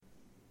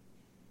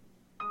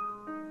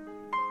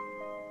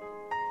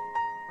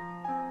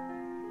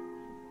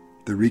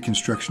the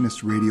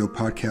Reconstructionist Radio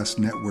Podcast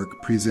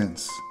Network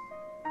presents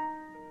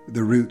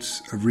The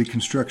Roots of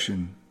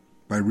Reconstruction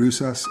by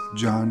Rusas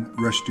John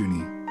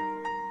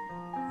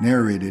Rushdoony.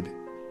 Narrated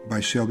by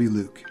Shelby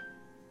Luke.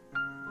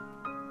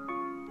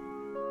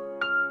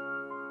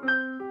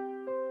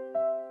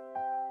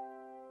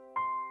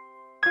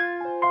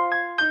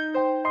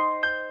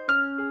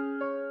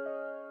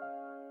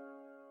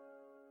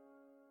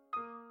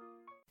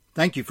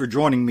 Thank you for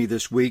joining me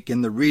this week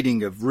in the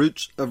reading of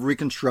Roots of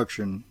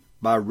Reconstruction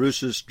by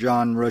Rusas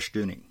John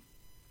Rushdoony.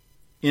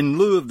 In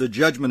lieu of the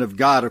judgment of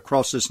God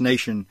across this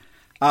nation,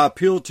 I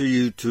appeal to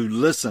you to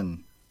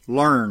listen,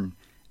 learn,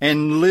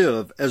 and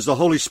live as the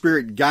Holy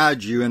Spirit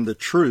guides you in the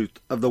truth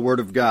of the Word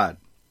of God.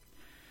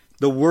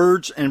 The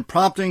words and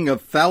prompting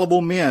of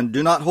fallible men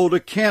do not hold a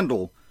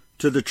candle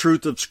to the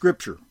truth of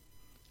Scripture,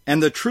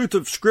 and the truth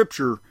of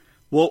Scripture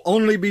will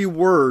only be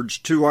words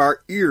to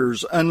our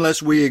ears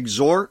unless we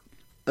exhort,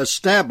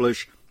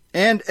 establish,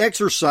 and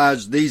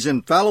exercise these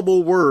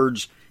infallible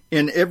words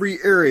in every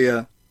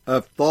area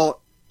of thought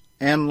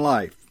and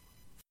life.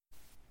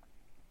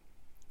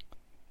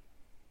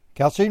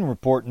 Calcine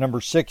Report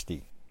number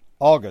 60,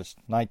 August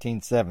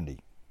 1970.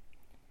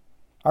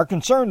 Our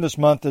concern this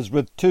month is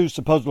with two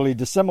supposedly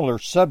dissimilar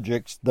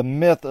subjects, the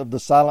myth of the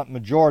silent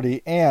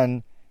majority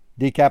and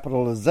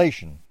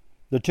decapitalization.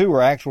 The two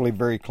are actually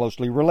very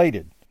closely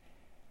related.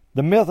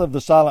 The myth of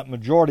the silent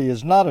majority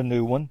is not a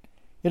new one.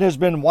 It has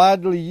been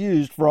widely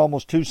used for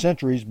almost 2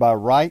 centuries by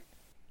right,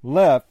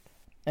 left,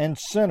 and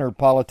center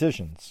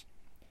politicians.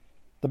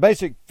 The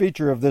basic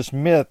feature of this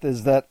myth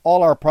is that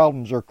all our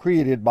problems are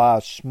created by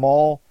a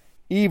small,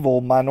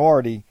 evil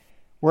minority,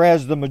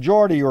 whereas the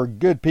majority are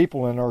good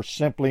people and are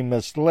simply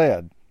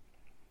misled.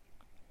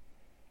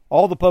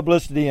 All the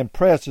publicity and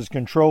press is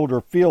controlled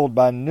or fueled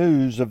by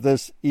news of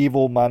this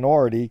evil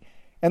minority,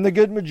 and the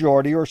good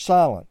majority are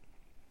silent.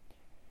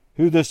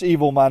 Who this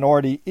evil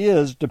minority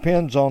is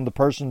depends on the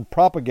person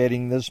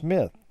propagating this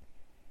myth.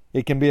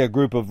 It can be a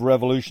group of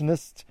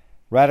revolutionists,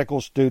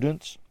 radical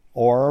students,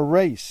 or a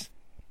race.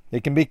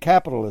 It can be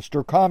capitalist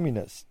or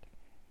communist.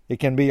 It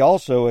can be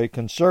also a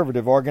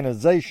conservative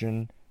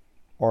organization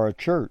or a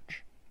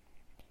church.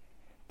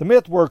 The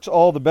myth works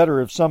all the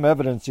better if some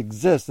evidence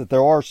exists that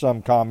there are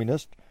some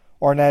communist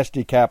or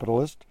nasty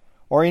capitalist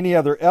or any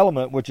other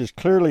element which is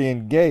clearly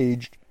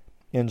engaged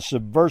in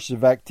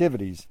subversive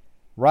activities,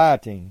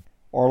 rioting,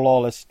 or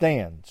lawless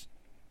stands.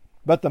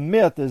 But the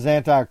myth is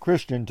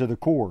anti-Christian to the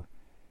core,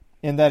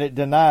 in that it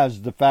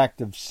denies the fact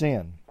of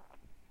sin.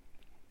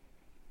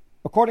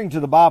 According to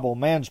the Bible,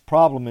 man's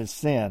problem is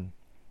sin,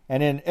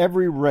 and in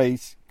every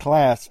race,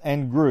 class,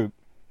 and group,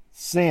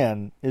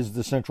 sin is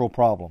the central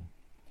problem.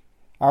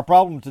 Our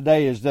problem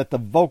today is that the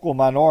vocal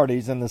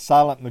minorities and the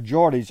silent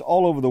majorities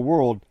all over the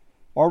world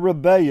are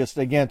rebellious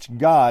against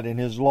God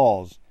and His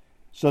laws,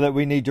 so that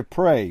we need to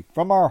pray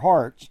from our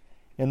hearts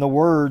in the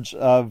words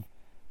of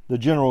the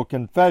General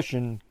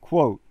Confession,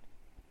 quote,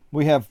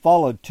 "We have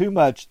followed too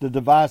much the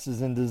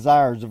devices and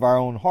desires of our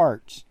own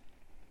hearts.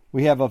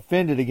 We have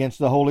offended against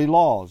the holy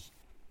laws.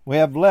 We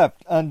have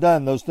left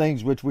undone those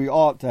things which we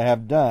ought to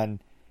have done,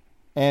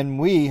 and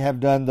we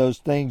have done those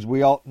things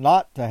we ought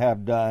not to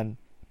have done,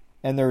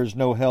 and there is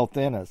no health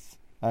in us,"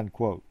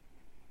 unquote.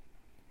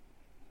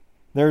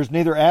 There is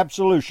neither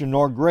absolution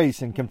nor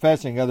grace in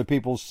confessing other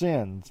people's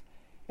sins,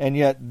 and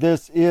yet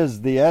this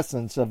is the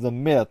essence of the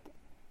myth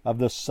of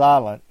the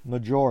silent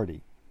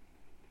majority.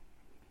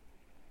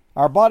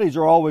 Our bodies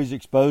are always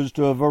exposed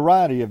to a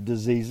variety of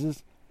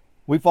diseases.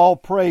 We fall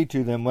prey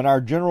to them when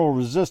our general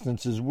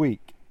resistance is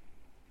weak.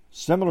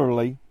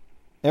 Similarly,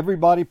 every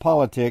body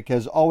politic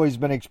has always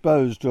been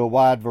exposed to a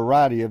wide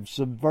variety of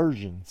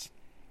subversions.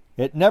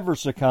 It never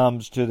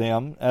succumbs to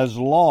them as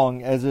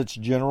long as its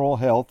general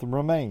health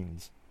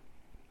remains.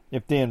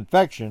 If the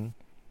infection,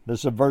 the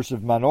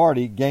subversive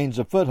minority, gains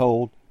a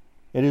foothold,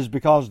 it is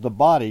because the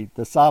body,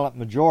 the silent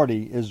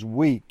majority, is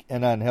weak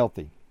and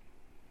unhealthy.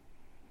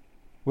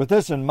 With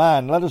this in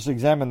mind, let us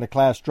examine the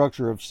class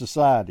structure of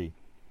society.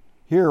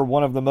 Here,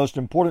 one of the most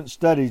important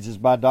studies is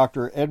by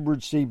Dr.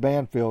 Edward C.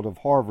 Banfield of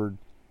Harvard,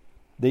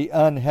 "The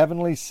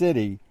Unheavenly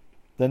City,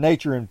 the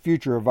Nature and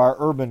Future of Our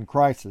Urban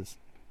Crisis."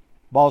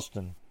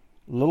 Boston,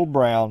 Little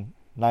Brown,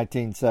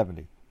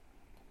 1970.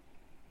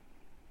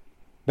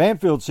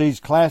 Banfield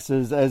sees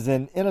classes as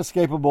an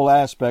inescapable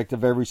aspect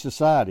of every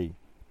society,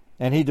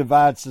 and he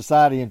divides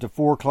society into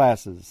 4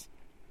 classes: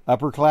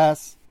 upper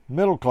class,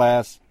 middle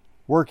class,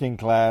 working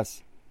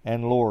class,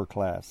 and lower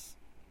class.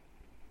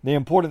 The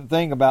important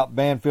thing about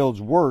Banfield's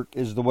work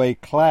is the way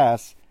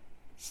class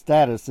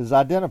status is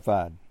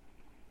identified.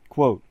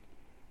 Quote,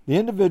 "The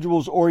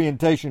individual's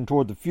orientation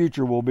toward the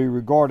future will be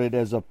regarded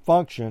as a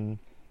function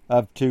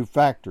of 2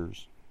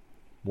 factors.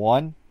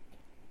 1.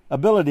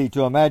 Ability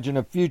to imagine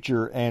a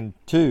future, and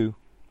 2.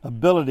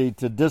 Ability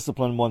to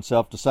discipline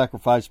oneself to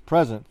sacrifice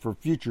present for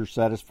future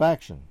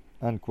satisfaction,"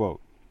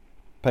 unquote.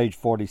 Page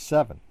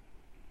 47.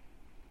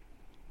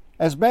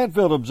 As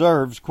Banfield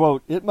observes,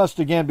 quote, "It must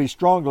again be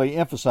strongly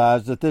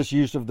emphasized that this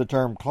use of the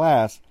term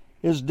class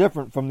is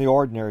different from the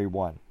ordinary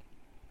one.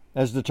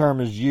 As the term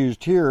is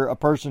used here, a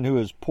person who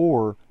is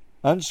poor,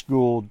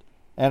 unschooled,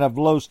 and of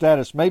low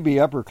status may be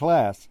upper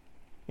class.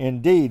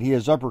 Indeed, he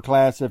is upper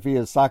class if he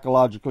is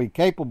psychologically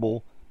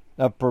capable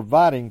of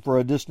providing for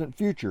a distant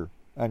future,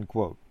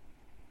 unquote.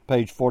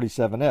 Page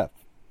 47F.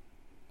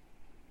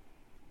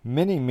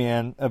 Many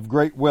men of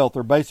great wealth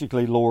are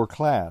basically lower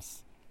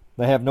class.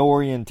 They have no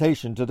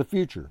orientation to the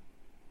future.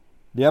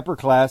 The upper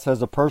class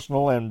has a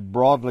personal and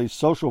broadly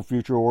social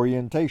future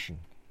orientation.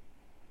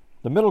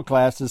 The middle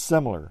class is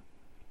similar,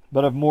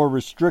 but of more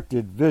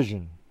restricted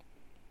vision.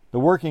 The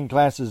working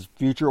class's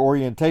future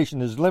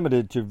orientation is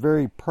limited to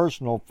very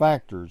personal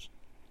factors,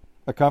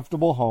 a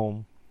comfortable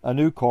home, a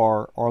new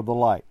car, or the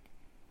like.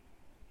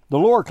 The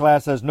lower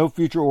class has no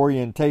future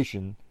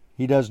orientation.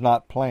 He does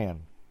not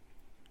plan.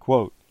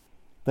 Quote,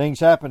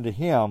 things happen to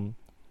him.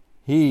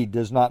 He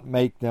does not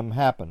make them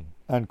happen,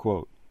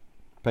 unquote.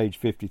 Page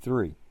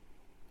 53.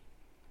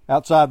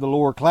 Outside the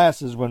lower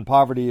classes, when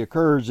poverty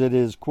occurs, it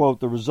is, quote,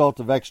 the result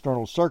of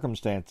external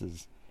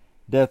circumstances,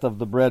 death of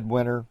the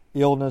breadwinner,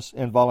 illness,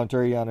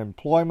 involuntary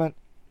unemployment,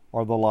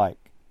 or the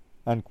like,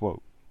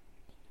 unquote.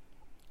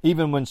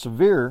 Even when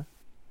severe,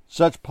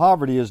 such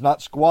poverty is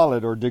not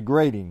squalid or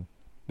degrading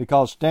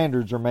because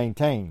standards are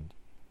maintained.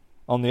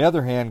 On the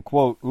other hand,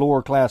 quote,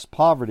 lower class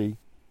poverty,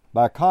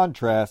 by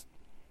contrast,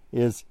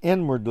 is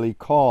inwardly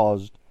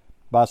caused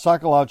by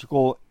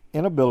psychological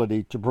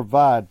inability to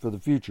provide for the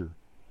future,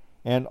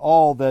 and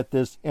all that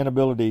this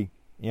inability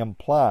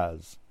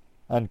implies,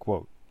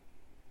 unquote.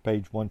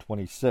 Page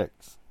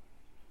 126.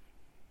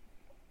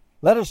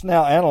 Let us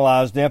now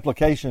analyze the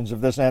implications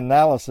of this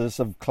analysis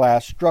of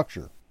class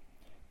structure.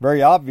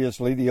 Very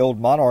obviously, the old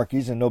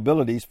monarchies and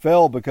nobilities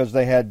fell because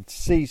they had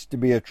ceased to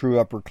be a true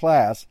upper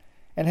class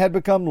and had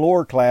become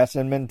lower class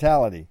in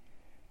mentality,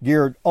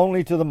 geared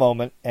only to the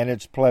moment and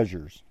its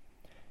pleasures.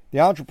 The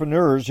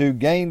entrepreneurs who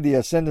gained the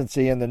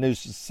ascendancy in the new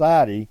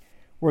society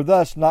were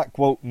thus not,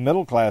 quote,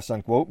 middle class,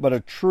 unquote, but a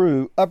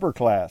true upper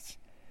class,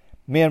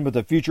 men with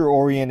a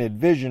future-oriented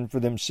vision for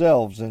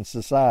themselves and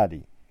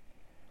society.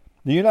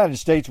 The United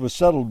States was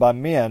settled by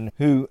men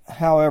who,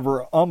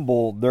 however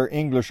humble their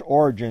English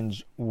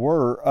origins,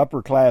 were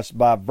upper class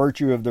by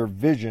virtue of their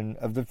vision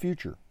of the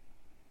future.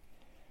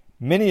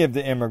 Many of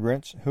the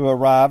immigrants who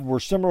arrived were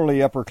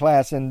similarly upper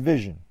class in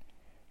vision.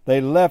 They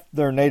left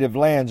their native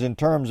lands in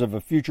terms of a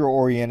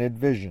future-oriented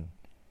vision.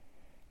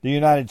 The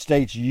United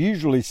States,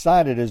 usually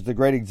cited as the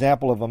great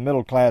example of a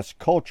middle-class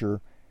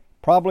culture,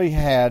 probably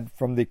had,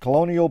 from the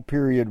colonial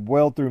period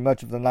well through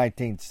much of the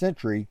 19th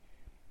century,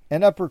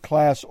 an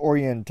upper-class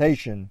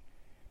orientation,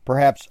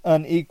 perhaps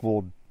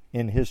unequaled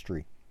in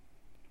history.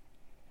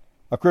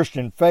 A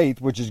Christian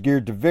faith which is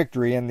geared to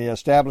victory and the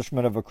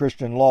establishment of a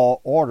Christian law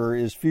order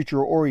is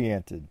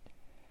future-oriented.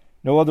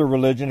 No other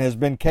religion has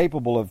been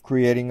capable of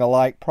creating a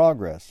like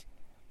progress,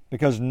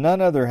 because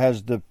none other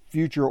has the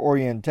future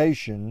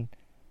orientation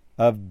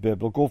of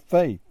biblical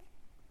faith.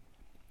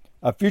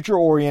 A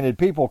future-oriented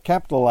people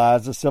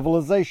capitalize a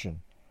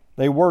civilization.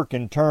 They work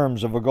in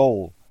terms of a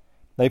goal.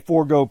 They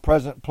forego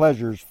present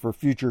pleasures for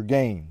future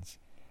gains.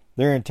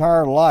 Their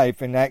entire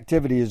life and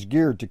activity is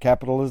geared to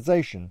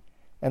capitalization,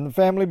 and the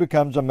family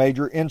becomes a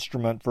major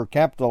instrument for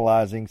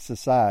capitalizing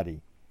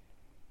society.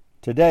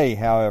 Today,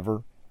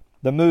 however,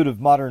 the mood of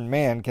modern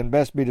man can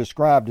best be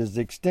described as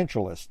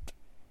existentialist.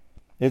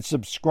 It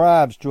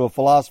subscribes to a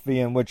philosophy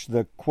in which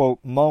the,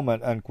 quote,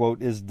 moment,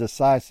 unquote, is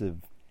decisive.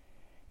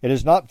 It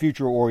is not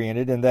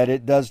future-oriented in that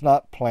it does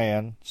not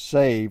plan,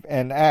 save,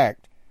 and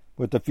act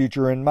with the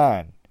future in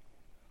mind.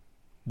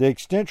 The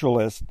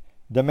existentialist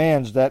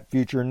demands that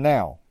future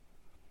now.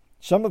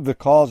 Some of the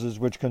causes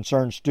which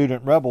concern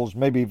student rebels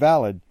may be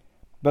valid,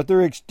 but their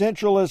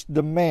existentialist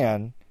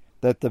demand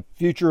that the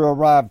future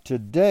arrive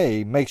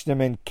today makes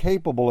them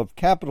incapable of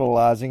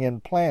capitalizing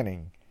and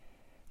planning.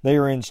 They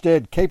are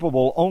instead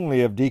capable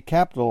only of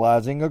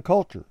decapitalizing a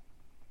culture.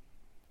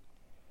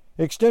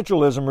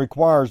 Existentialism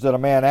requires that a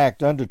man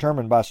act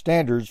undetermined by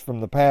standards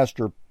from the past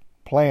or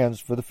plans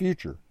for the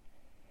future.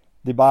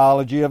 The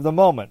biology of the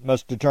moment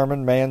must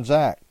determine man's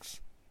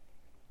acts.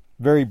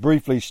 Very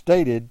briefly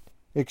stated,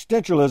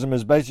 existentialism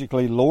is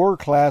basically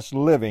lower-class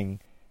living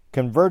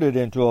converted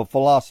into a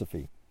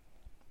philosophy.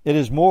 It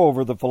is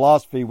moreover the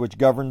philosophy which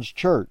governs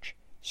church,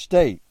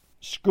 state,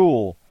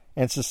 school,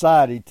 and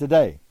society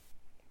today.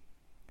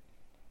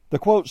 The,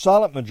 quote,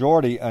 silent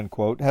majority,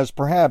 unquote, has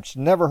perhaps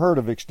never heard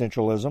of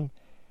existentialism,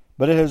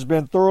 but it has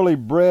been thoroughly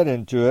bred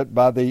into it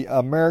by the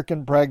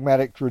American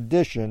pragmatic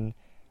tradition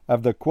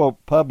of the,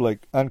 quote,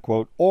 public,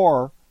 unquote,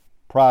 or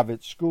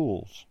private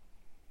schools.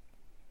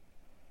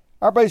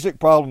 Our basic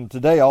problem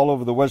today all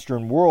over the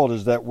Western world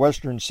is that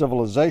Western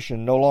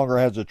civilization no longer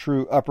has a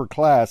true upper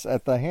class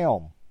at the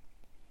helm.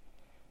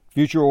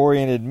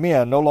 Future-oriented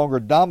men no longer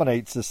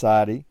dominate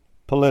society,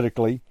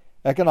 politically,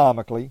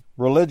 economically,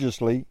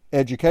 religiously,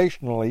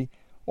 educationally,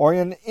 or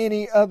in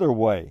any other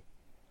way.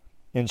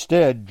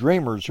 Instead,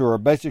 dreamers who are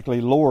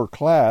basically lower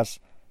class,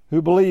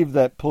 who believe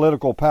that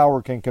political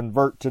power can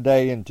convert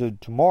today into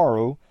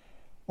tomorrow,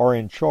 are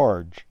in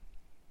charge.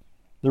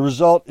 The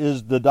result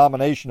is the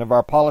domination of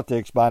our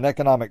politics by an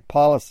economic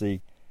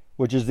policy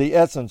which is the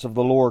essence of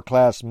the lower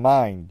class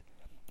mind,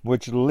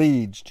 which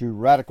leads to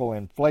radical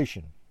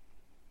inflation.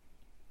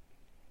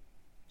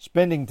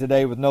 Spending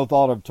today with no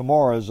thought of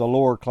tomorrow is a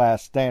lower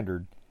class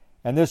standard,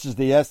 and this is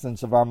the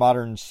essence of our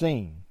modern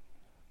scene.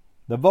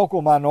 The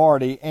vocal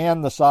minority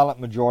and the silent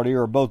majority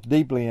are both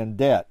deeply in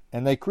debt,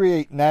 and they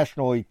create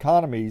national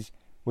economies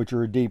which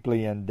are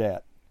deeply in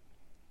debt.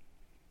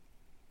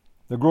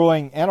 The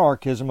growing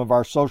anarchism of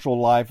our social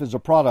life is a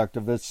product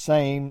of this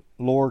same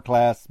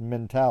lower-class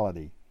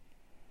mentality.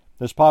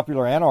 This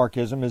popular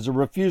anarchism is a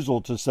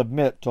refusal to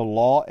submit to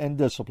law and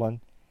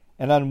discipline,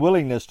 an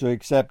unwillingness to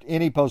accept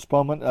any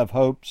postponement of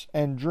hopes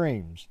and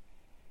dreams.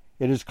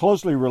 It is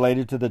closely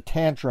related to the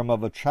tantrum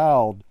of a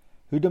child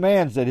who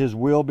demands that his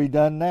will be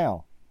done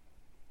now.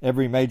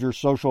 Every major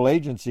social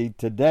agency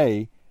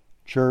today,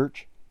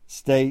 church,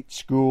 state,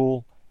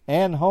 school,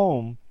 and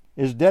home,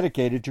 is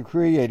dedicated to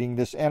creating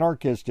this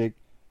anarchistic,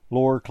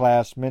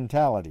 lower-class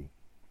mentality.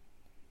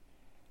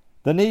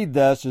 The need,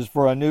 thus, is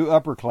for a new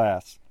upper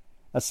class,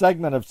 a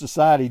segment of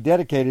society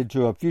dedicated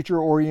to a future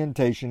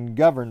orientation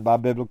governed by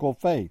biblical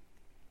faith.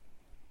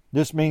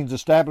 This means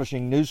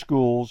establishing new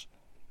schools,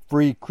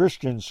 free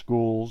Christian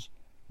schools,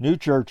 new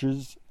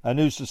churches, a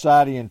new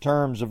society in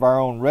terms of our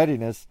own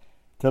readiness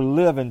to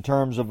live in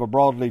terms of a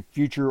broadly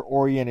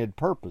future-oriented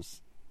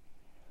purpose.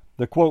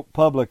 The quote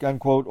public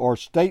unquote or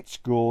state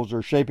schools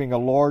are shaping a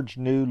large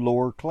new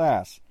lower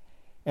class,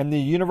 and the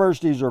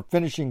universities are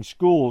finishing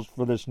schools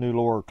for this new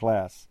lower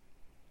class.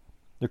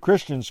 The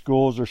Christian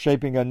schools are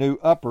shaping a new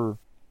upper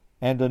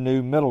and a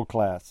new middle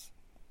class.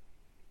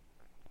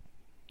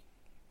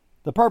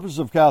 The purpose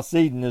of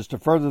Chalcedon is to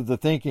further the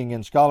thinking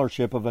and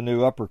scholarship of a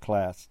new upper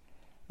class,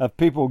 of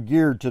people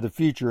geared to the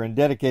future and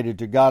dedicated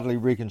to godly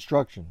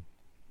reconstruction.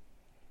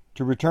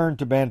 To return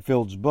to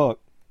Banfield's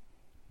book,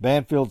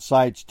 Banfield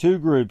cites two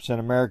groups in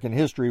American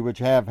history which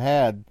have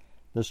had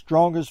the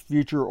strongest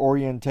future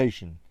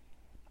orientation,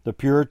 the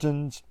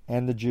Puritans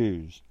and the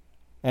Jews,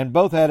 and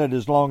both had it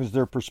as long as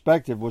their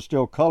perspective was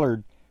still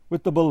colored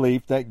with the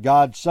belief that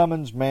God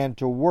summons man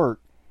to work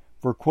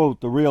for, quote,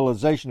 the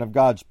realization of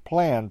God's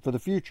plan for the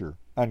future,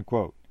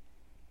 unquote.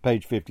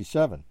 Page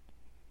 57.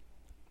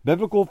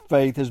 Biblical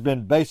faith has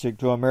been basic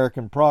to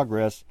American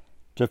progress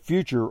to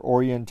future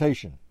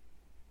orientation.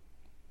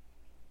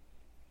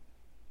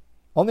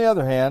 On the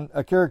other hand,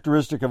 a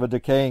characteristic of a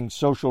decaying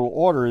social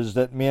order is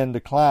that men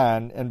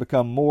decline and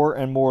become more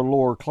and more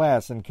lower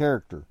class in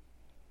character.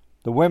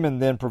 The women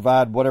then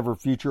provide whatever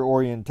future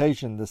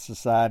orientation the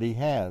society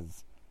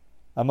has.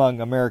 Among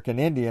American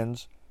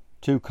Indians,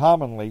 too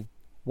commonly,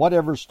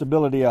 whatever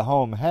stability a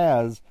home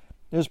has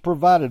is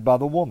provided by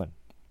the woman.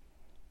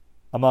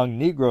 Among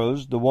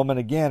Negroes, the woman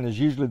again is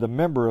usually the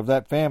member of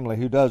that family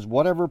who does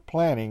whatever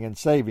planning and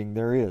saving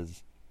there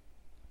is.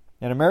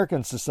 In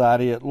American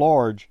society at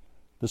large,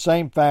 the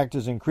same fact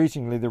is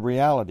increasingly the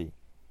reality.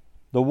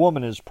 The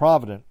woman is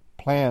provident,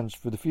 plans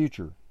for the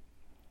future,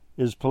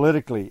 is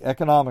politically,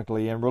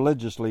 economically, and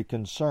religiously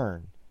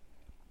concerned,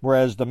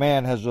 whereas the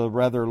man has a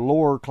rather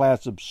lower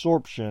class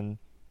absorption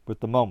with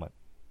the moment.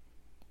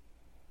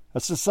 A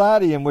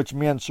society in which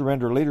men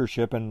surrender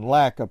leadership and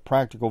lack a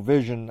practical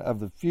vision of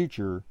the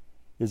future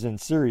is in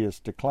serious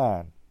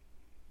decline.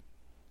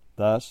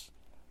 Thus,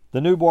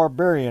 the new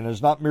barbarian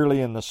is not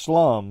merely in the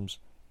slums.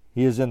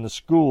 He is in the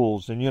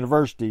schools and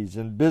universities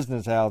and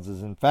business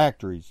houses and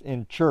factories,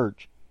 in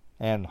church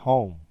and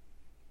home.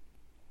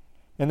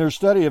 In their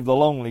study of The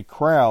Lonely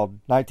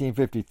Crowd,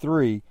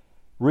 1953,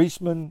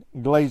 Reisman,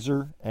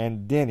 Glaser,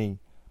 and Denny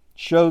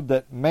showed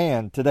that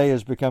man today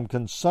has become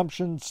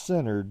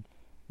consumption-centered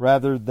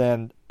rather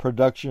than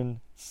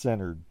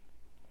production-centered.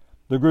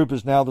 The group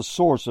is now the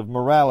source of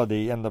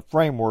morality and the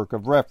framework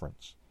of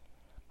reference.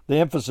 The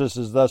emphasis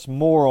is thus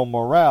more on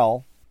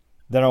morale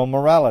than on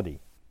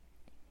morality.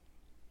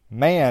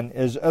 Man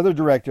is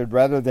other-directed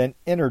rather than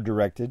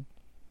inner-directed,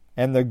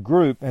 and the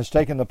group has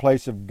taken the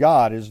place of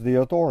God as the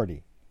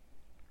authority.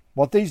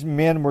 What these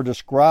men were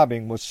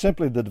describing was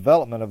simply the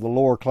development of the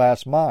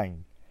lower-class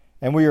mind,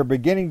 and we are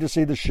beginning to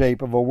see the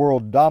shape of a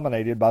world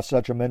dominated by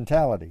such a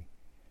mentality.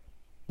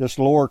 This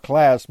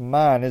lower-class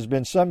mind has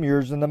been some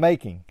years in the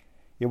making.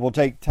 It will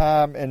take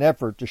time and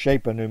effort to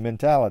shape a new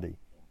mentality.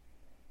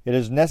 It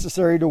is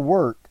necessary to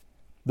work.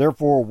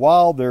 Therefore,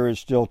 while there is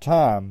still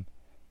time,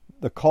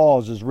 the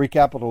cause is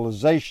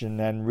recapitalization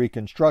and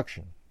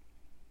reconstruction.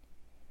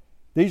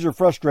 These are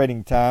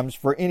frustrating times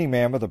for any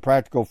man with a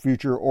practical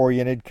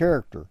future-oriented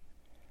character.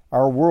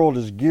 Our world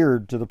is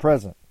geared to the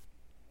present.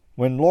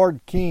 When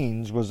Lord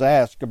Keynes was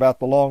asked about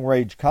the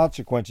long-range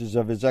consequences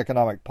of his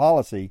economic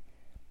policy,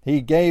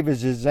 he gave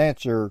as his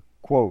answer,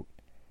 quote,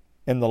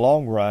 "In the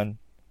long run,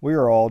 we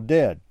are all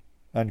dead,"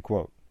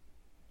 unquote.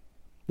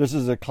 This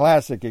is a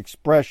classic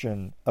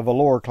expression of a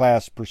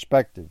lower-class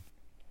perspective.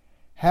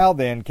 How,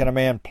 then, can a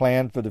man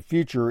plan for the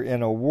future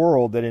in a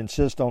world that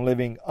insists on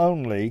living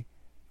only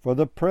for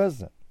the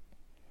present?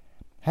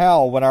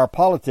 How, when our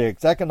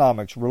politics,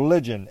 economics,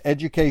 religion,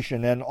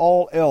 education, and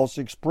all else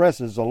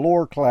expresses a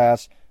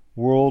lower-class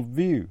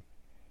worldview,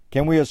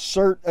 can we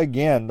assert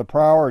again the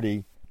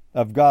priority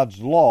of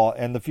God's law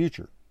and the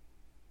future?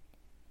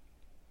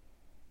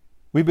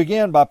 We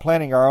begin by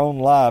planning our own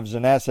lives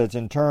and assets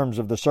in terms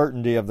of the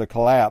certainty of the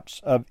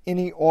collapse of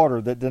any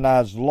order that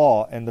denies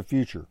law and the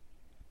future.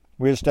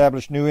 We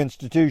establish new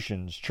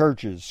institutions,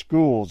 churches,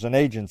 schools, and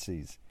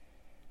agencies.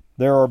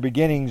 There are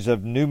beginnings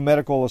of new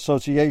medical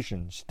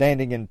associations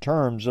standing in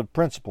terms of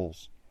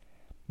principles.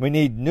 We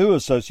need new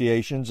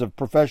associations of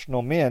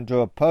professional men to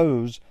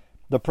oppose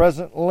the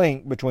present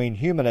link between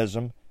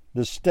humanism,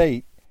 the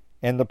state,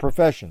 and the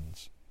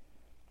professions.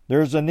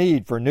 There is a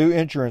need for new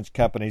insurance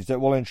companies that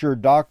will insure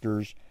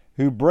doctors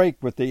who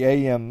break with the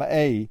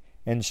AMA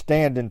and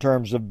stand in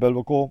terms of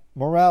biblical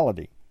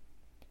morality.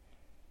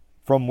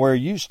 From where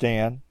you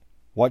stand,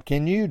 what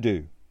can you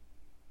do?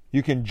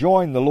 You can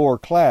join the lower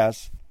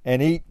class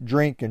and eat,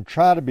 drink, and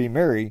try to be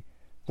merry,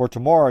 for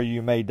tomorrow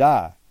you may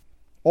die.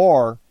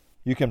 Or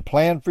you can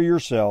plan for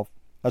yourself,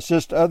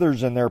 assist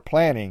others in their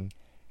planning,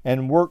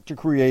 and work to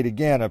create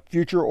again a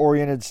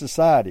future-oriented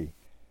society.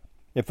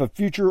 If a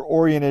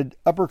future-oriented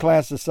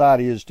upper-class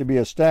society is to be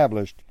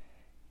established,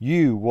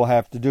 you will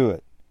have to do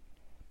it.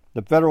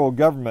 The federal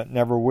government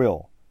never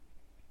will.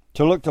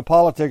 To look to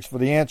politics for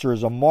the answer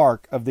is a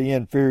mark of the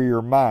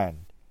inferior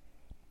mind.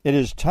 It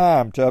is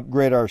time to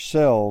upgrade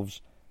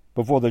ourselves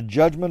before the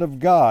judgment of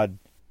God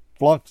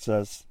flunks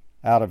us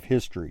out of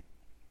history.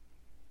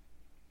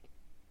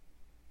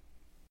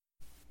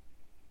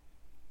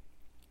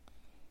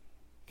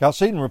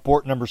 Chalcedon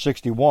Report number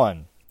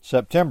 61,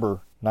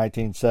 September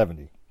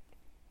 1970.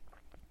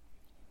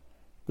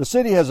 The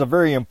city has a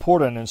very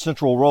important and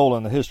central role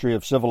in the history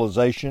of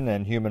civilization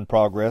and human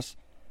progress.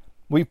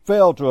 We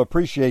fail to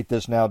appreciate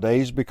this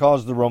nowadays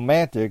because the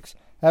Romantics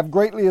have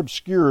greatly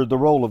obscured the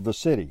role of the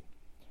city.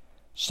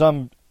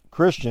 Some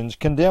Christians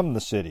condemn the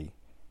city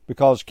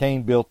because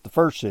Cain built the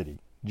first city,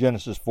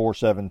 Genesis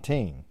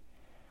 4:17.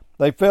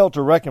 They fail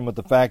to reckon with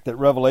the fact that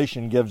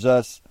Revelation gives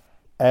us,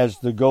 as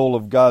the goal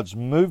of God's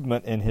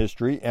movement in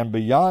history and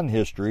beyond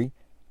history,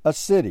 a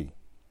city,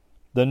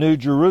 the New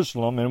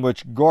Jerusalem, in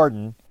which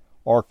garden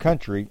or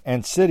country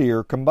and city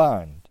are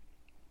combined.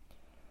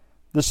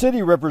 The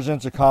city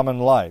represents a common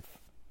life.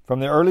 From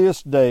the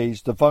earliest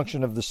days, the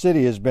function of the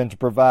city has been to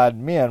provide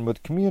men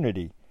with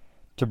community,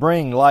 to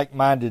bring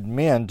like-minded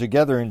men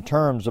together in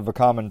terms of a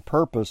common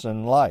purpose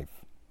in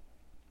life.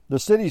 The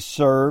city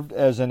served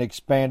as an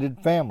expanded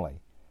family.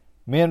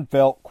 Men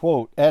felt,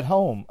 quote, at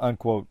home,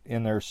 unquote,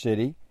 in their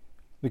city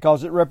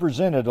because it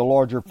represented a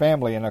larger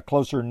family and a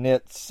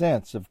closer-knit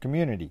sense of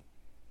community.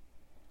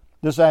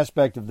 This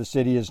aspect of the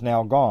city is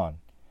now gone.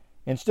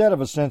 Instead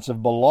of a sense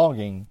of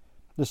belonging,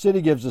 the city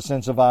gives a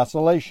sense of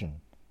isolation.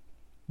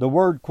 The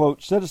word,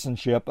 quote,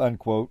 citizenship,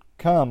 unquote,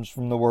 comes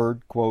from the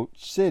word, quote,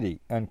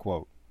 city,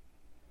 unquote.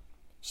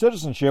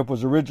 Citizenship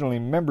was originally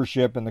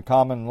membership in the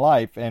common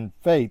life and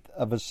faith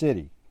of a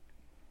city.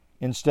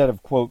 Instead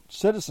of, quote,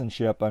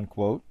 citizenship,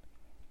 unquote,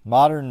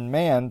 modern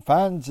man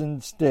finds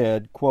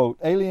instead, quote,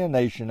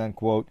 alienation,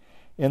 unquote,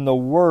 in the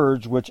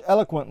words which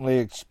eloquently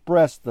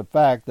express the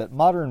fact that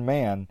modern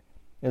man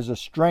is a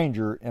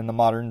stranger in the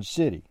modern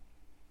city.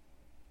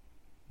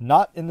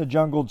 Not in the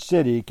jungled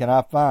city can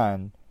I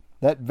find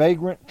that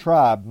vagrant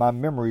tribe my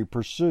memory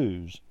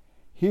pursues.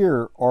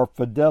 Here are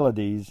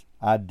fidelities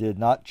I did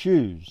not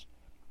choose.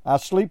 I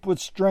sleep with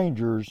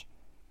strangers,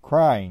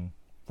 crying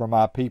for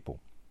my people.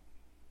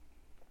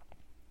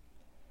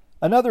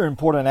 Another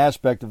important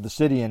aspect of the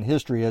city in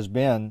history has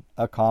been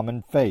a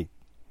common faith.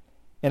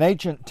 In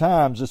ancient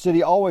times, the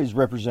city always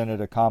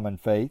represented a common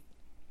faith.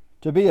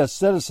 To be a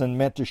citizen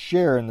meant to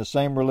share in the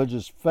same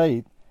religious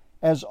faith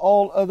as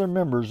all other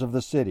members of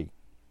the city.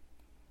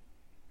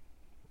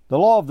 The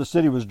law of the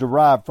city was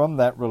derived from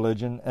that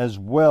religion as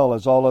well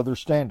as all other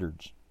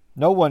standards.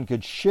 No one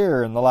could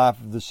share in the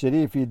life of the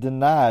city if he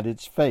denied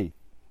its faith.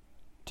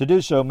 To do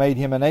so made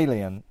him an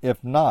alien,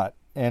 if not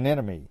an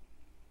enemy.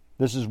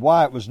 This is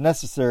why it was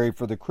necessary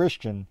for the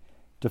Christian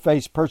to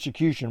face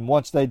persecution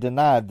once they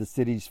denied the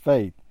city's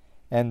faith.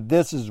 And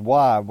this is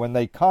why, when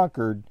they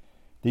conquered,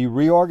 the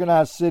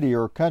reorganized city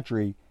or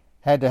country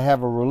had to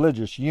have a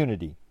religious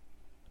unity.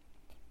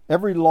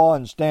 Every law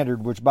and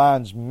standard which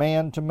binds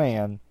man to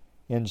man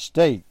in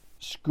state,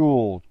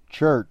 school,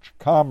 church,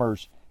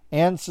 commerce,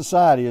 and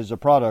society is a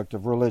product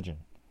of religion.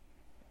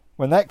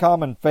 When that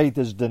common faith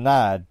is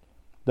denied,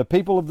 the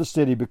people of the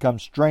city become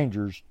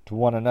strangers to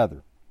one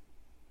another.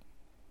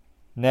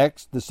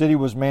 Next, the city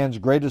was man's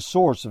greatest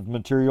source of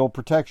material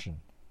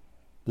protection.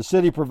 The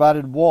city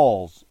provided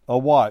walls, a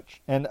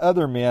watch, and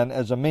other men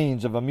as a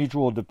means of a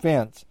mutual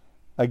defense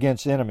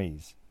against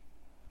enemies.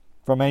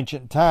 From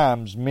ancient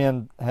times,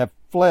 men have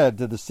fled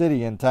to the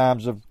city in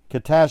times of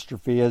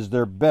catastrophe as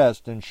their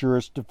best and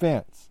surest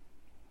defense.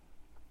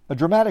 A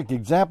dramatic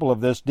example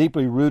of this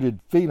deeply rooted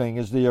feeling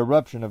is the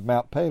eruption of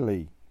Mount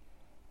Pelee,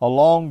 a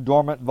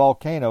long-dormant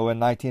volcano in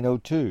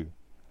 1902.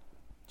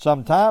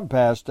 Some time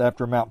passed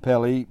after Mount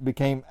Pelee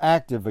became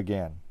active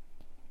again.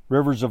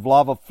 Rivers of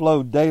lava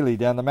flowed daily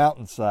down the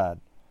mountainside.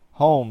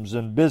 Homes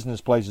and business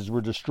places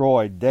were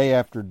destroyed day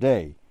after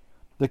day.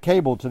 The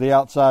cable to the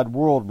outside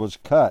world was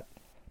cut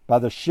by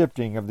the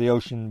shifting of the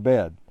ocean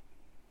bed.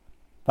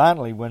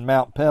 Finally, when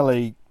Mount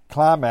Pelee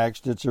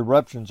climaxed its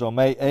eruptions on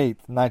May 8,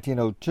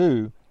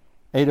 1902,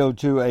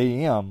 8:02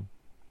 a.m.,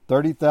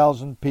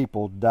 30,000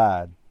 people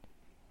died.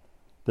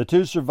 The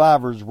two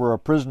survivors were a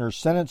prisoner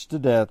sentenced to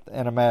death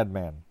and a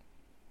madman.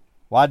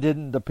 Why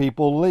didn't the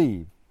people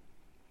leave?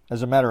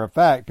 As a matter of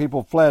fact,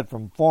 people fled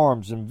from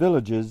farms and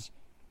villages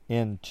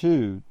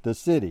into the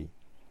city,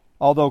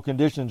 although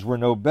conditions were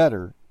no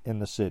better in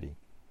the city.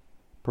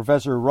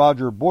 Professor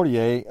Roger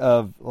Bordier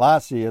of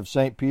Lycée of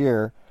St.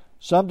 Pierre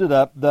summed it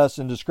up thus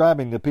in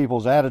describing the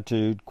people's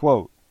attitude,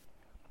 quote,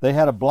 "They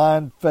had a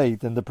blind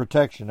faith in the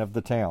protection of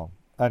the town,"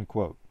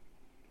 unquote.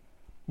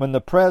 When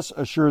the press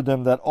assured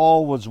them that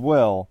all was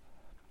well,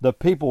 the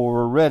people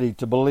were ready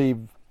to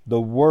believe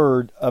the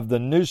word of the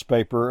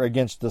newspaper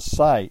against the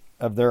sight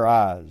of their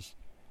eyes,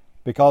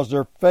 because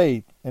their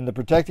faith in the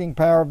protecting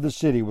power of the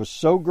city was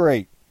so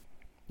great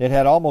it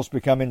had almost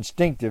become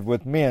instinctive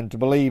with men to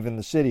believe in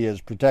the city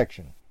as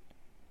protection.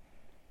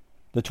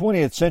 The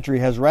 20th century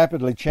has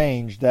rapidly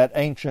changed that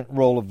ancient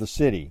role of the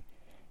city.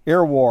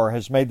 Air war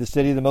has made the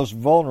city the most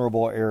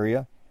vulnerable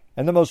area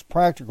and the most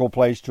practical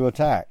place to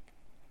attack.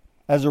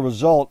 As a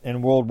result,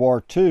 in World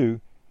War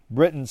II,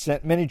 Britain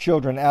sent many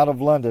children out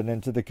of London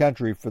into the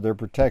country for their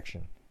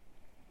protection.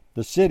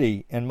 The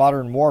city, in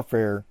modern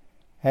warfare,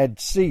 had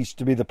ceased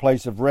to be the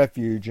place of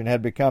refuge and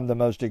had become the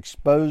most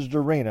exposed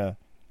arena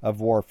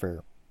of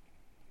warfare.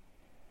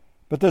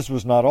 But this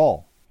was not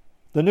all.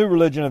 The new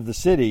religion of the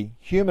city,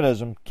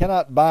 humanism,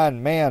 cannot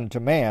bind man to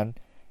man,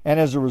 and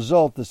as a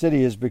result the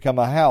city has become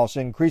a house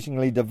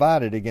increasingly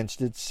divided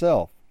against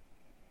itself.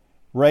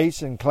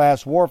 Race and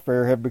class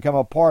warfare have become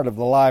a part of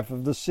the life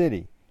of the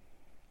city.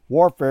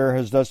 Warfare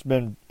has thus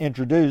been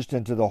introduced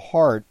into the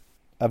heart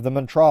of the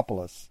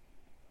metropolis.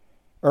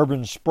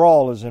 Urban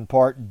sprawl is in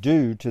part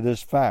due to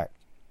this fact.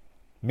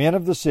 Men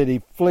of the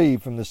city flee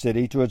from the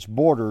city to its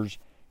borders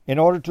in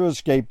order to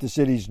escape the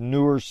city's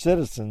newer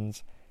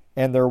citizens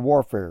and their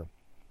warfare.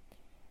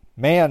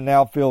 Man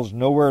now feels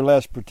nowhere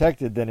less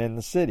protected than in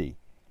the city.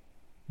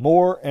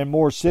 More and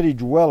more city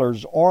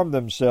dwellers arm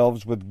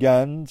themselves with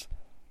guns,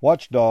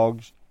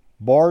 watchdogs,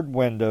 barred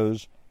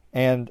windows,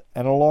 and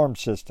an alarm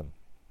system.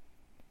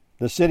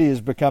 The city has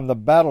become the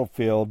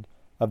battlefield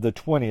of the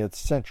 20th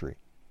century.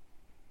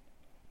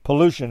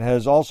 Pollution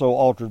has also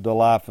altered the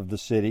life of the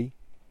city.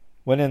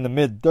 When in the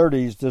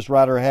mid-30s this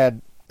writer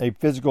had a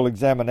physical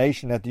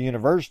examination at the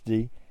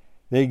university,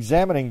 the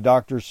examining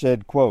doctor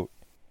said, quote,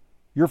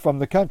 "You're from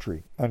the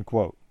country,"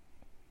 unquote.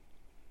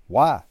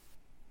 Why?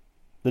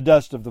 The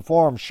dust of the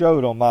farm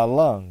showed on my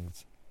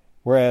lungs,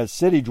 whereas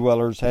city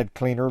dwellers had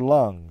cleaner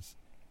lungs.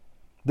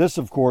 This,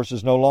 of course,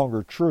 is no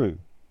longer true.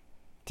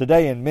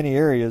 Today, in many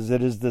areas,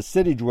 it is the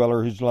city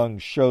dweller whose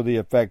lungs show the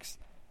effects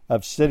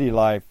of city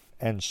life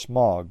and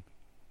smog.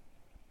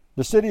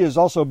 The city is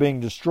also being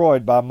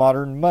destroyed by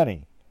modern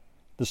money.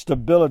 The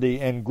stability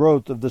and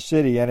growth of the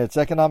city and its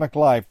economic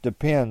life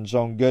depends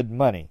on good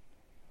money,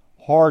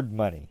 hard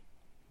money,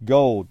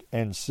 gold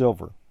and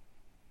silver.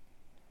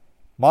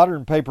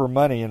 Modern paper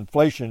money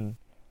inflation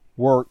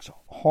works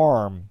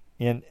harm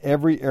in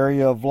every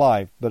area of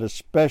life, but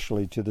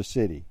especially to the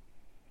city,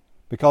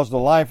 because the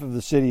life of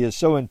the city is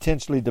so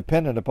intensely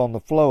dependent upon the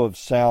flow of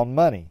sound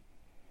money.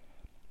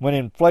 When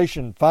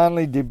inflation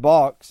finally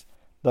debauches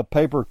the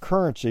paper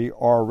currency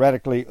or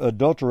radically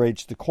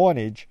adulterates the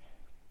coinage,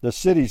 the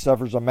city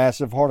suffers a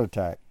massive heart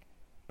attack,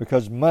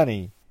 because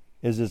money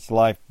is its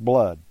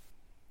lifeblood.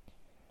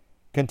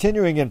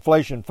 Continuing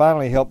inflation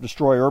finally helped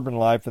destroy urban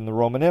life in the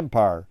Roman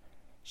Empire,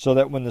 so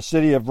that when the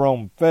city of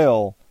Rome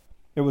fell,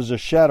 it was a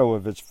shadow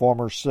of its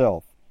former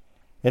self.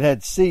 It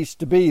had ceased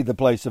to be the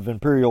place of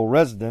imperial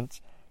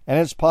residence, and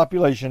its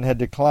population had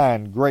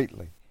declined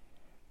greatly.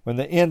 When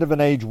the end of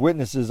an age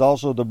witnesses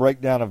also the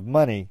breakdown of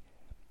money,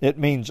 it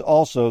means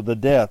also the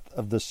death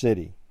of the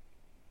city.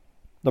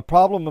 The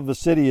problem of the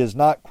city is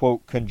not,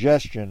 quote,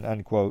 congestion,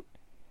 unquote.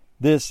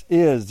 This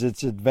is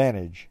its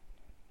advantage.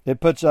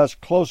 It puts us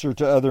closer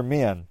to other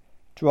men,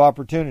 to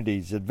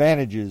opportunities,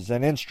 advantages,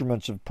 and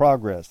instruments of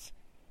progress.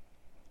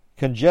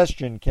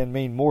 Congestion can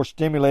mean more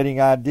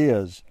stimulating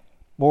ideas,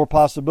 more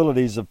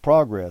possibilities of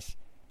progress,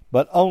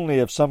 but only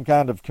if some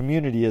kind of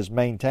community is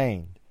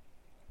maintained.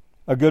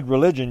 A good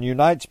religion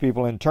unites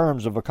people in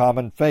terms of a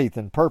common faith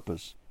and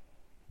purpose.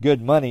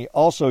 Good money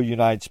also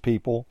unites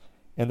people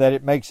in that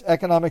it makes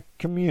economic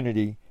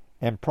community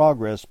and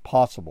progress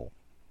possible.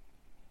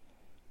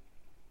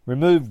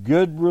 Remove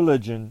good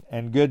religion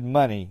and good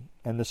money,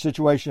 and the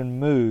situation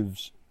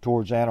moves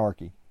towards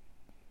anarchy.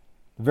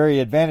 The very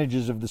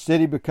advantages of the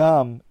city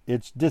become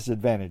its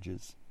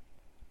disadvantages.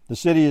 The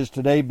city is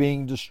today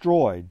being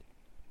destroyed,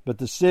 but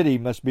the city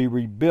must be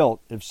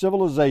rebuilt if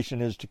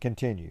civilization is to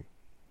continue.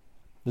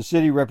 The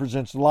city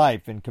represents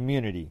life and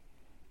community.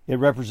 It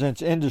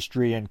represents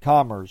industry and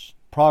commerce,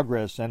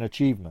 progress and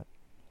achievement.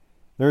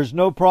 There is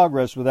no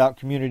progress without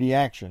community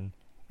action,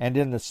 and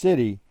in the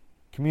city,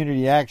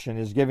 community action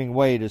is giving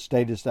way to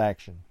statist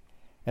action,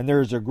 and there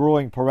is a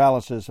growing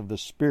paralysis of the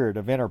spirit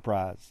of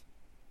enterprise.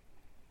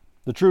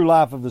 The true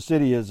life of the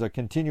city is a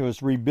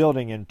continuous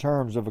rebuilding in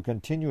terms of a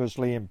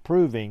continuously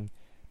improving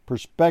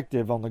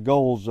perspective on the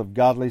goals of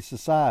godly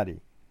society.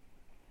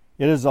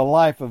 It is a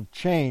life of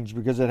change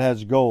because it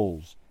has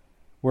goals.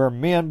 Where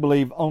men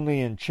believe only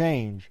in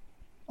change,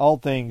 all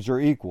things are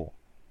equal,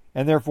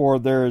 and therefore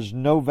there is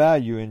no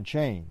value in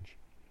change.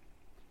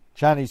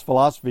 Chinese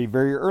philosophy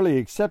very early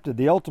accepted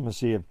the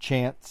ultimacy of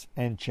chance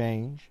and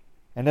change,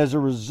 and as a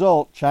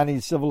result,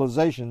 Chinese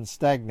civilization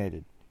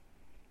stagnated.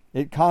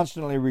 It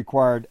constantly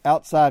required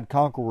outside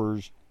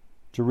conquerors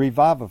to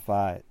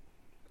revivify it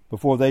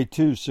before they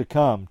too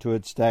succumb to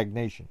its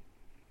stagnation.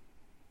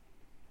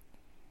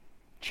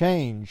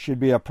 Change should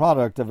be a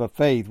product of a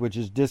faith which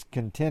is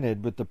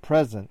discontented with the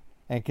present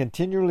and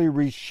continually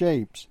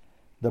reshapes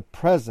the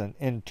present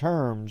in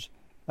terms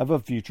of a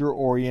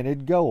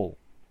future-oriented goal.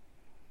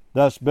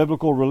 Thus,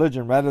 biblical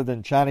religion, rather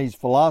than Chinese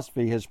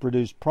philosophy, has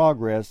produced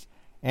progress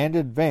and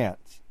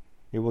advance.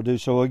 It will do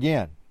so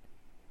again.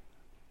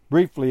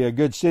 Briefly, a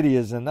good city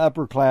is an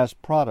upper-class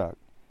product.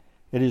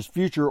 It is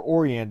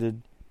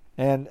future-oriented,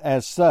 and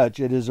as such,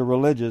 it is a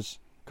religious,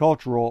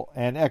 cultural,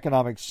 and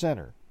economic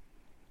center.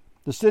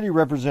 The city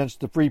represents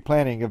the free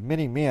planning of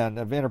many men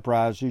of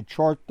enterprise who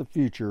chart the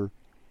future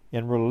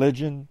in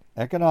religion,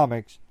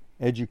 economics,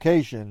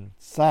 education,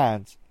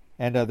 science,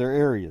 and other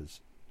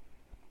areas.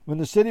 When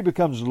the city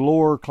becomes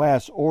lower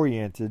class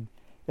oriented,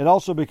 it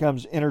also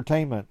becomes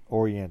entertainment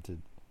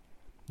oriented.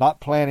 Not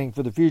planning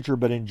for the future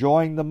but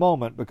enjoying the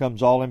moment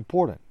becomes all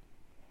important.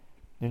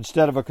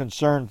 Instead of a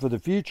concern for the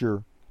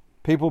future,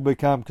 people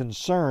become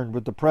concerned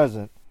with the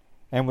present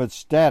and with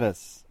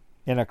status.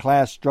 In a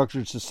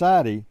class-structured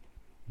society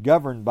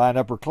governed by an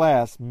upper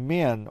class,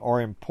 men are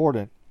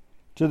important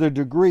to the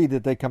degree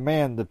that they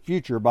command the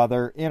future by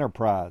their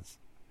enterprise.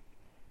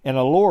 In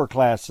a lower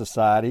class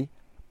society,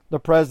 the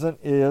present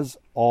is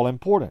all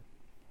important,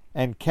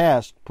 and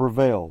caste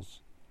prevails.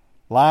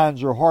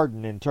 Lines are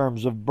hardened in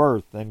terms of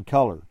birth and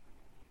color,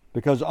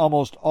 because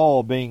almost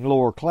all being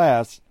lower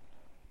class,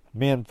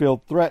 men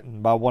feel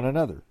threatened by one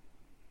another.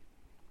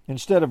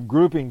 Instead of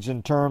groupings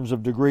in terms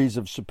of degrees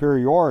of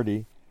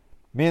superiority,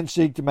 men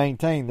seek to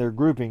maintain their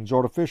groupings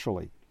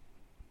artificially.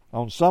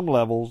 On some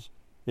levels,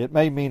 it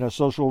may mean a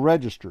social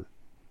register.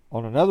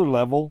 On another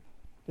level,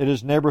 it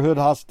is neighborhood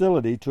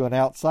hostility to an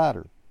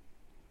outsider.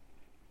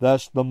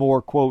 Thus, the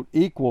more, quote,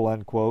 equal,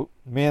 unquote,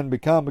 men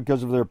become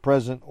because of their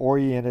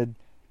present-oriented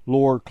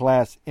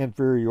lower-class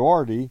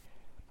inferiority,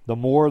 the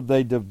more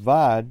they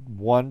divide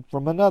one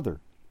from another.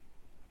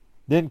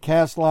 Then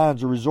caste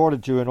lines are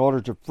resorted to in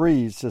order to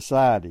freeze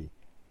society.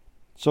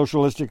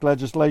 Socialistic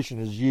legislation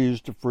is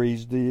used to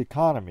freeze the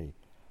economy.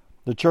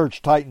 The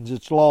church tightens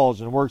its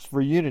laws and works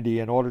for unity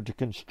in order to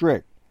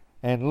constrict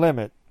and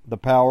limit the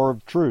power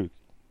of truth.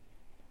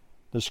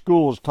 The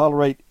schools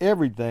tolerate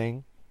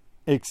everything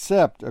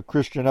except a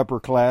Christian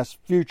upper-class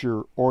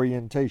future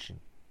orientation.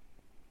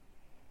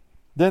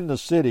 Then the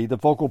city, the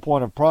focal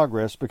point of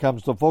progress,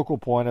 becomes the focal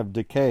point of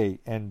decay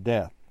and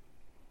death.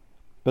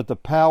 But the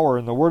power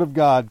in the Word of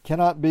God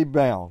cannot be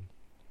bound.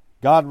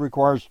 God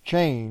requires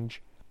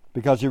change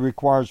because He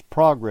requires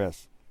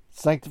progress,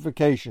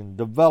 sanctification,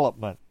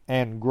 development,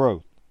 and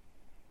growth.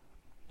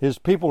 His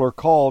people are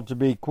called to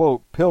be,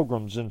 quote,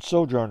 pilgrims and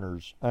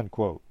sojourners,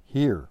 unquote,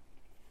 here,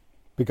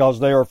 because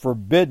they are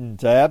forbidden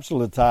to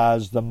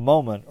absolutize the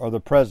moment or the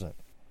present,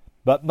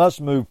 but must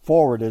move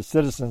forward as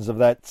citizens of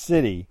that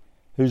city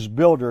whose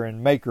builder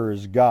and maker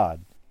is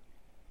God.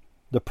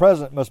 The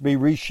present must be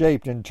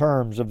reshaped in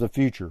terms of the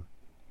future.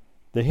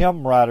 The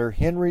hymn writer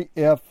Henry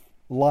F.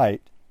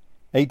 Light,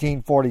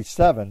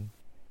 1847,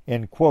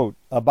 in, quote,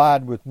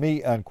 abide with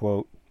me,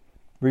 unquote,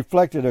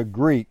 reflected a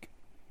Greek,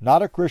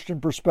 not a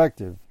Christian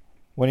perspective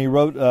when he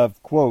wrote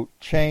of, quote,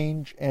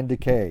 change and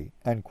decay,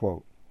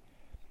 unquote,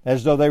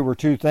 as though they were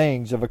two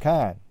things of a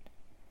kind.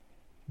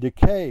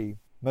 Decay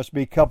must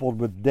be coupled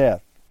with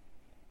death.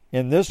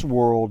 In this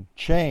world,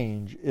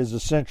 change is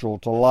essential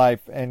to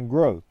life and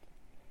growth,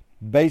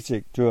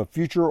 basic to a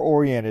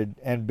future-oriented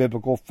and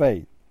biblical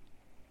faith.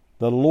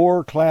 The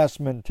lower-class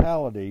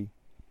mentality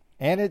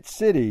and its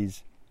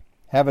cities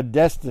have a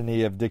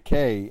destiny of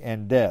decay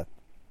and death.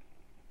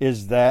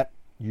 Is that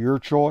your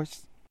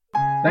choice?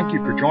 Thank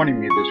you for joining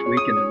me this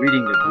week in the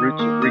reading of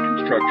Roots of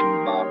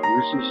Reconstruction by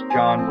Rousas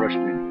John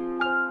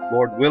Rushdoony.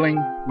 Lord willing,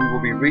 we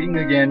will be reading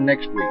again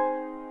next week.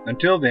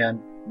 Until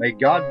then, may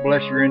God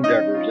bless your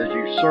endeavors as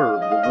you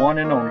serve the one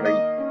and only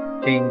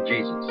King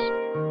Jesus.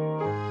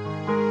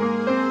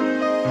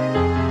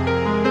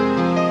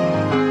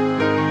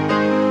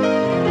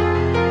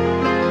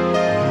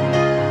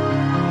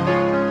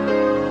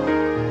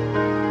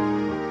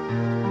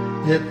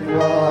 It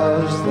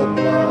was the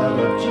blood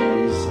of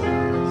Jesus,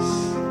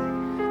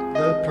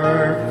 the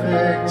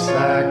perfect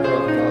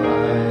sacrifice,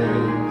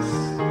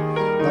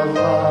 the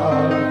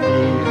love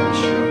He had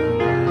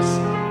shown us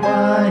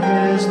by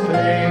His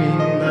paying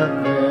the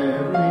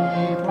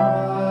very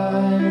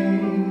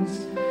price.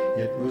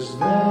 It was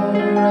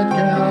there at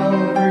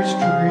Calvary's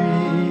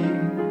tree,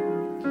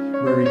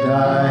 where He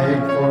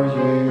died for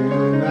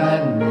you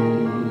and me,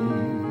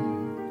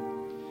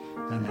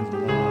 and the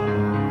love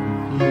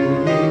He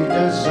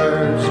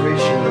deserves we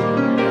should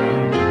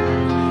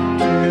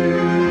to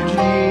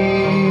Jesus.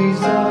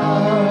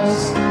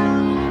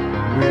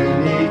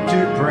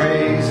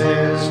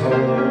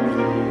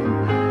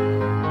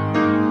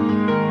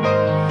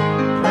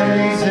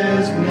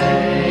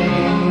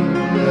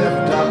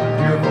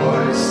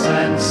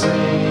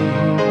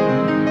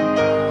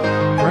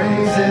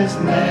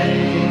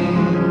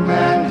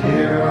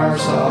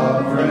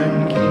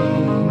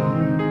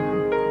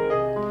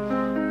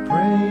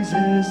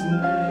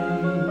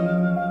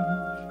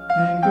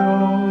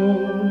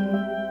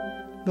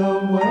 the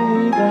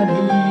way that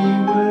He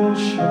will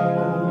show,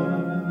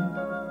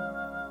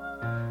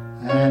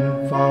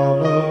 and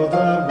follow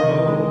the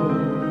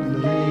road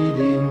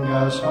leading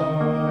us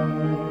home.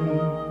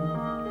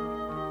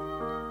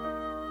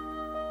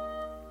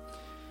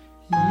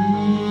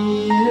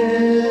 He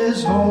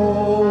is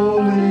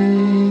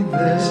holy,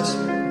 this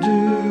do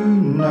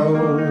know.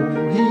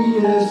 He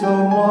is the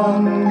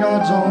one,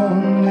 God's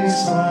only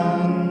Son.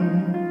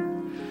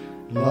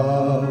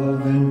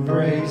 Love,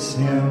 embrace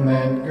Him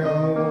and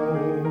go.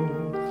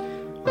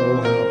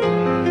 Oh, how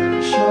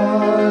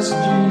precious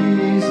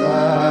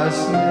Jesus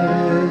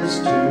is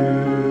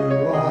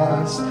to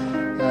us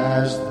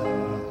as the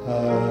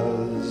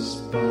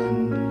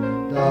husband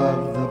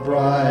of the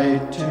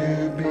bride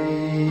to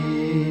be.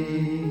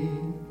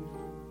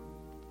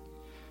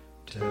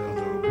 Tell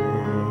the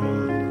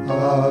world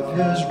of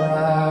His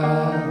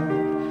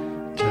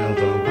wrath, tell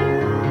the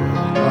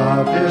world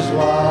of His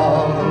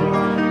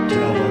love,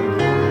 tell the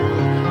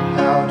world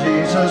how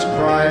Jesus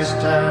Christ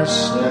has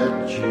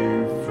set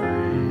you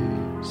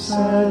free,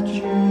 set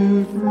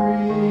you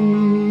free.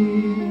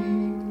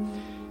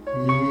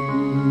 He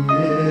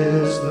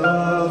is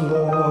the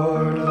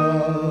Lord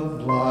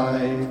of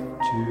life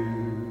to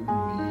me.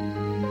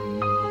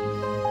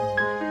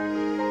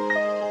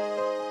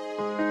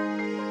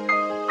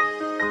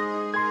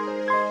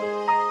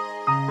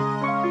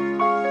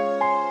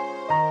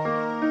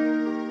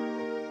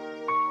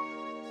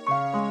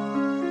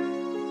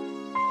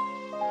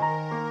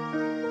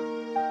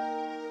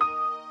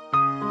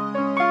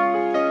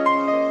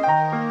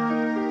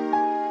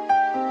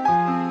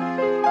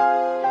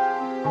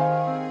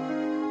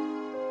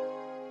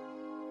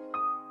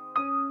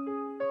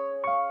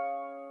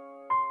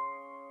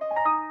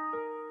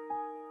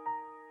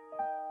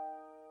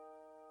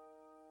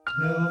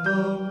 Tell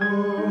the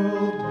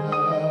world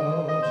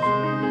how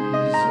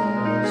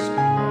Jesus Christ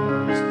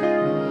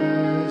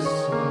has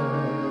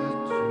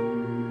set you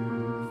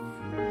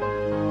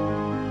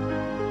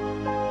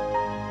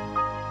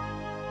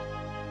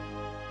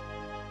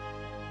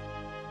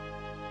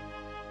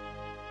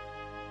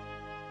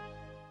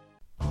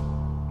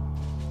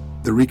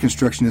The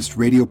Reconstructionist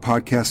Radio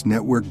Podcast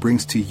Network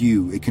brings to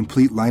you a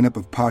complete lineup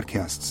of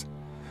podcasts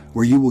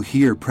where you will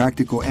hear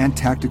practical and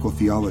tactical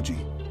theology.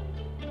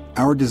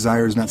 Our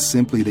desire is not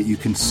simply that you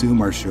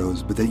consume our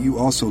shows, but that you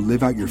also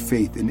live out your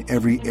faith in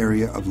every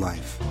area of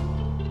life.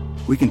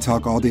 We can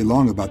talk all day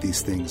long about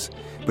these things,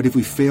 but if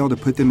we fail to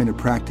put them into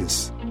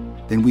practice,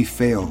 then we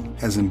fail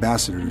as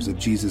ambassadors of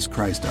Jesus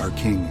Christ our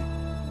King.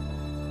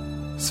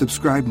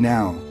 Subscribe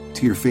now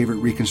to your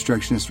favorite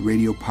Reconstructionist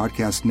Radio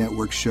Podcast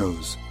Network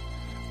shows,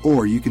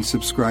 or you can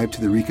subscribe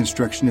to the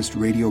Reconstructionist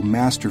Radio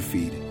Master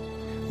Feed,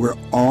 where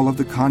all of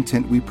the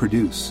content we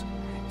produce,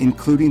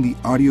 including the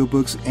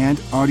audiobooks and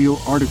audio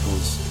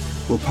articles,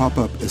 will pop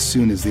up as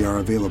soon as they are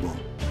available.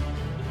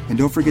 And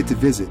don't forget to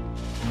visit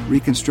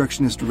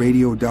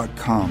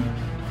ReconstructionistRadio.com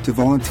to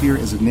volunteer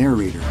as a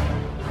narrator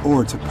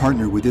or to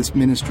partner with this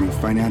ministry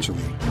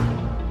financially.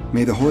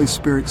 May the Holy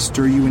Spirit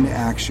stir you into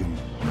action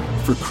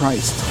for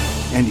Christ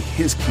and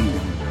His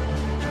kingdom.